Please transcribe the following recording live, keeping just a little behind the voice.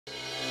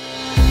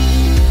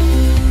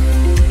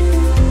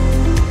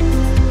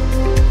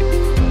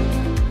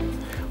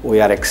We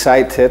are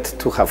excited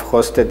to have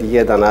hosted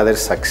yet another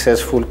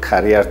successful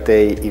Career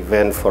Day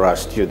event for our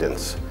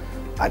students.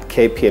 At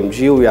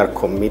KPMG, we are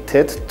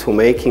committed to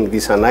making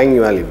this an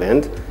annual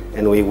event,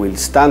 and we will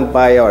stand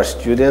by our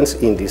students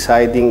in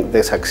deciding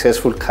the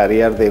successful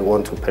career they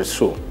want to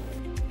pursue.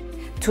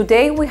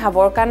 Today we have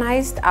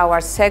organized our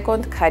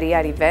second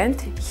career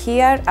event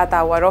here at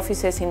our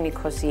offices in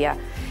Nicosia.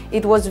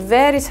 It was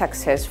very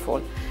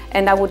successful,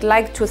 and I would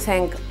like to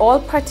thank all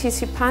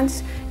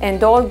participants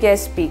and all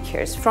guest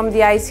speakers from the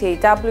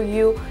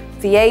ICAEW,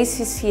 the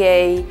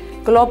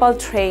ACCA,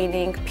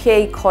 Globaltraining,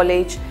 PA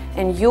College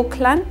and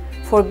UCLan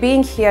for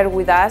being here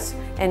with us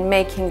and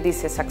making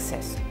this a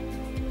success.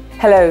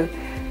 Hello,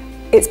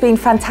 it's been a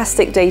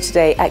fantastic day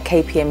today at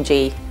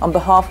KPMG. On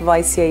behalf of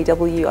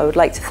ICAEW, I would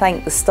like to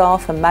thank the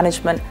staff and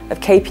management of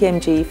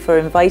KPMG for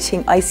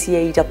inviting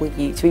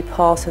ICAEW to be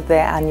part of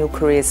their annual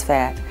Careers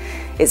Fair.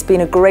 It's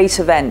been a great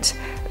event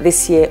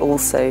this year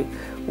also,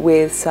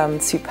 with some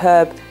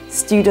superb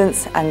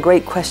students and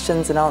great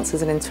questions and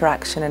answers and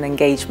interaction and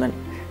engagement.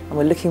 And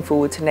we're looking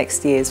forward to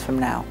next year's from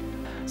now.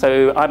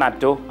 So I'm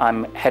Abdul,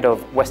 I'm Head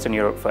of Western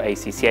Europe for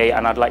ACCA,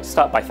 and I'd like to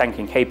start by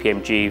thanking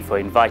KPMG for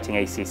inviting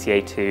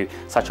ACCA to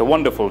such a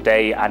wonderful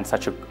day and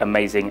such an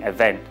amazing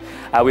event.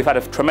 We've had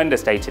a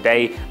tremendous day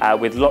today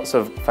with lots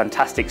of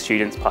fantastic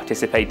students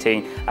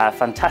participating,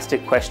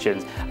 fantastic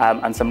questions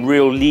and some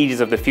real leaders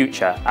of the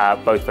future,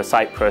 both for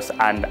Cyprus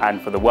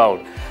and for the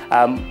world.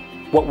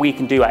 What we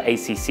can do at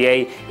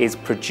ACCA is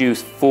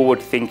produce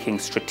forward-thinking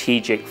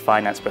strategic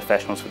finance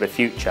professionals for the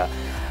future.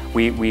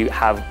 We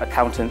have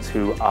accountants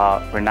who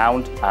are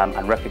renowned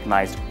and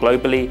recognised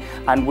globally,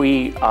 and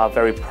we are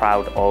very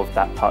proud of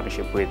that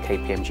partnership with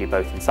KPMG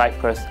both in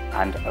Cyprus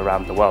and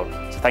around the world.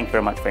 So thank you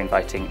very much for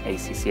inviting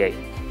ACCA.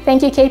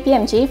 Thank you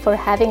KPMG for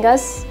having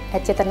us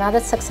at yet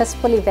another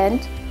successful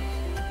event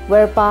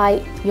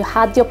whereby you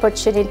had the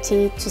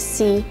opportunity to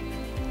see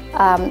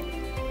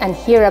and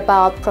hear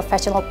about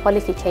professional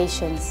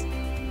qualifications.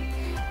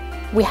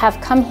 We have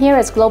come here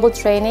as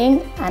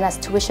Globaltraining and as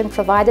tuition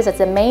providers, as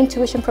the main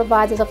tuition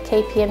providers of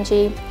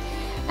KPMG,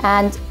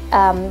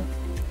 and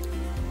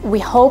we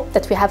hope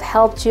that we have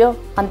helped you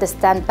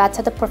understand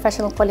better the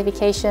professional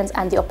qualifications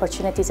and the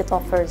opportunities it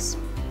offers.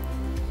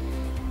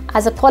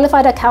 As a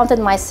qualified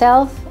accountant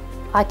myself,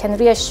 I can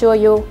reassure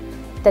you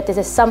that this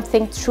is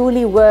something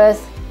truly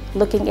worth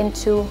looking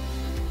into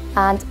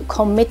and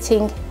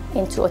committing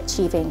into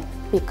achieving,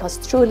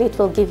 because truly it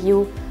will give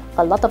you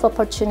a lot of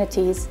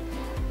opportunities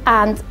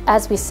and,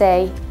 as we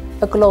say,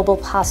 a global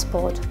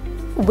passport.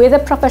 With a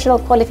professional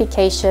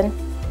qualification,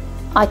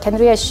 I can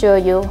reassure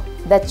you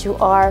that you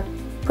are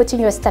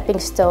putting your stepping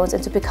stones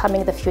into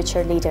becoming the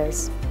future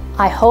leaders.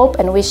 I hope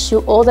and wish you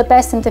all the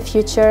best in the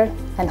future,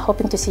 and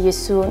hoping to see you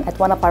soon at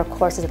one of our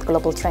courses at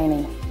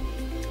Globaltraining.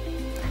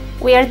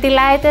 We are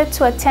delighted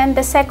to attend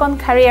the second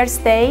Careers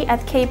Day at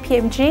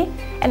KPMG,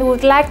 and we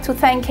would like to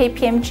thank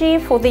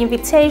KPMG for the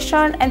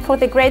invitation and for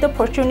the great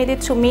opportunity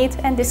to meet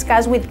and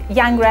discuss with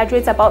young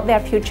graduates about their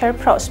future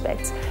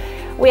prospects.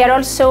 We are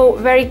also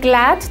very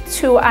glad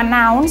to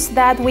announce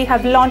that we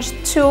have launched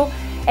 2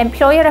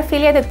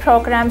 employer-affiliated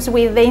programs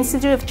with the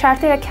Institute of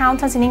Chartered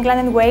Accountants in England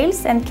and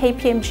Wales and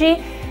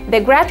KPMG,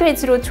 the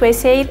Graduates Route to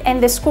ACA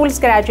and the Schools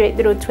Graduate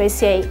Route to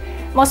ACA.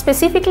 More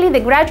specifically, the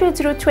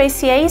Graduates Route to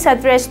ACA is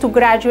addressed to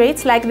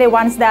graduates like the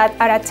ones that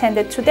are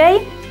attended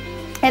today.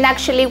 And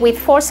actually, with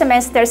 4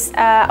 semesters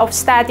of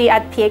study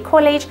at PA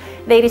College,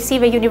 they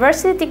receive a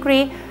university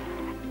degree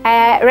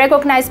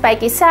recognized by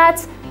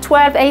GISATS,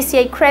 12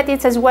 ACA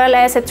credits, as well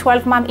as a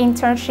 12-month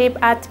internship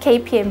at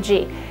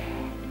KPMG.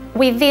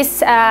 With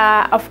this,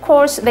 of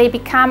course, they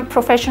become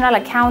professional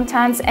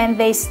accountants and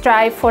they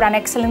strive for an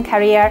excellent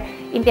career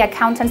in the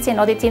accountancy and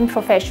auditing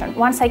profession.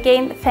 Once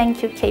again,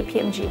 thank you,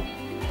 KPMG.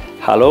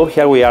 Hello,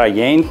 here we are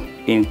again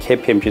in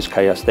KPMG's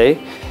Careers Day.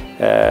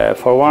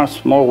 For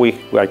once more, we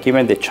are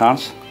given the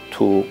chance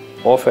to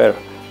offer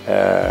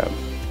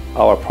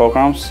our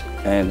programs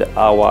and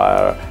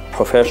our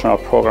professional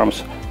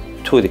programs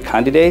to the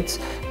candidates,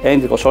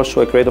 and it was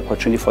also a great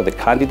opportunity for the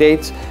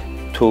candidates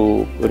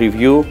to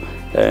review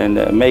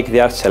and make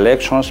their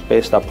selections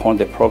based upon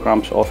the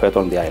programs offered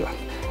on the island.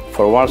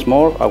 For once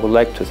more, I would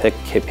like to thank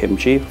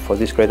KPMG for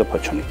this great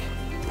opportunity.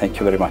 Thank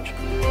you very much.